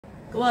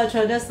咁我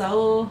唱一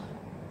首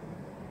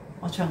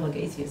我唱過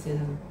幾次先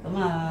啦。咁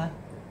啊，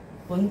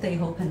本地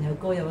好朋友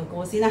歌友嘅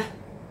歌先啦。呢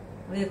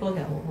隻歌其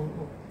實好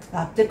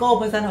嗱，隻歌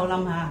本身好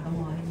冧嚇，咁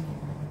我希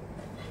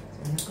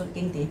望個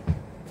經典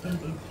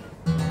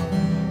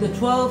The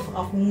Twelfth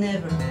of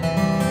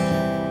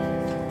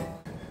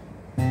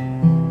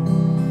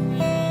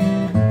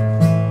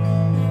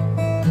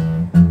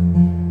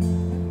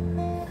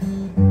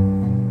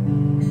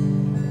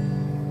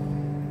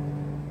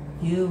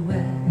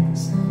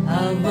ask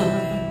how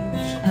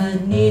much I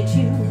need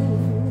you,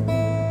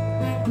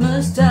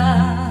 must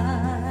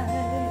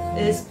I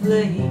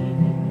explain?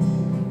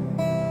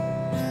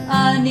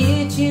 I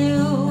need you,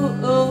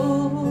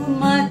 oh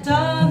my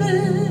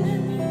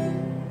darling,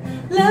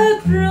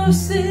 like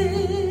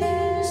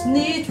roses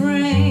need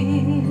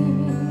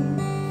rain.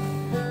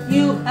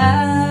 You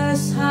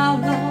ask how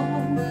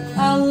long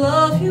I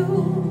love you,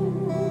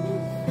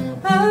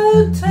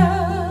 I'll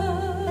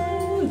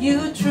tell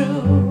you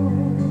true.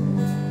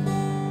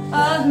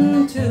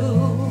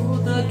 Until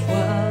the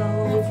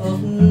 12th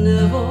of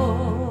never,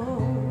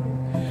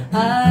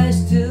 I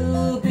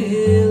still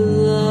be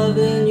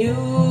loving you.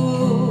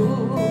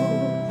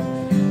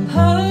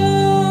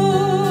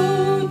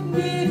 Hold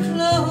me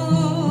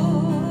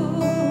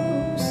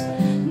close,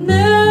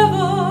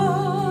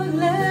 never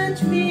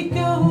let me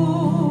go.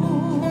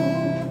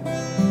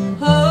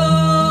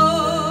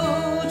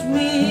 Hold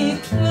me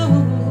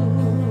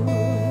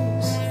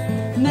close,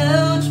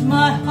 melt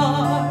my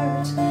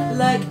heart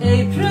like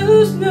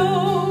April snow.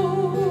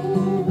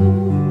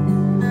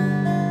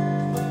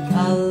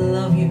 I'll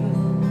love you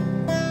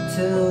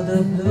till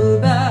the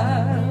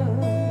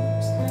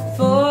bluebirds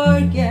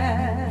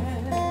forget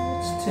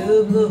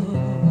to bloom.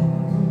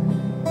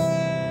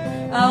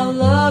 I'll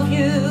love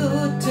you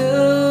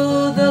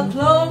till the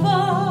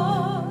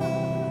clover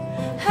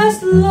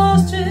has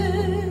lost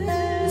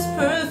its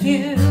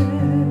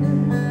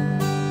perfume.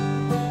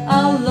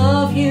 I'll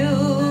love you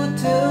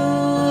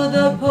till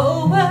the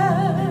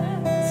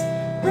poets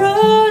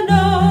run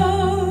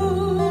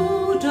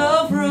out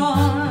of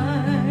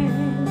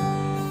rhyme,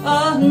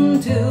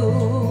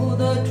 until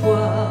the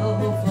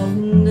 12th of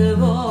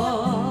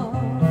never,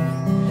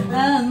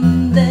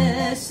 and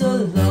there's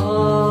a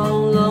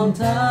long, long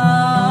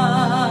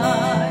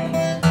time.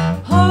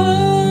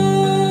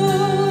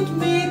 Hold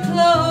me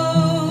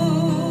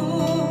close,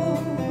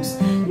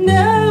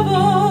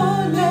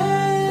 never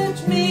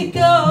let me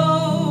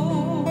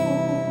go.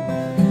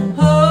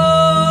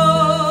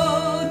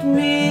 Hold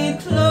me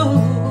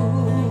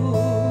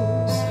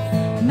close,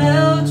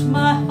 melt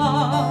my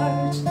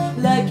heart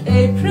like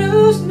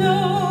April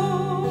snow.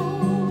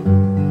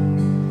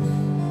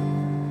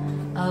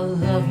 I'll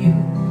love you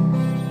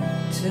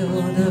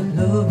till the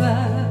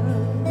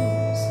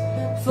bluebirds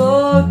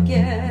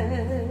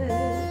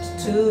forget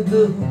to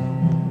bloom.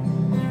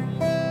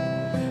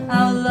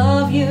 I'll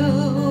love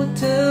you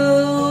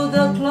till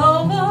the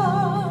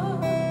clover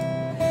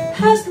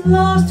has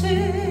lost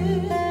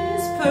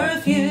its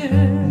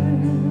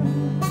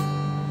perfume.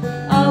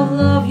 I'll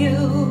love you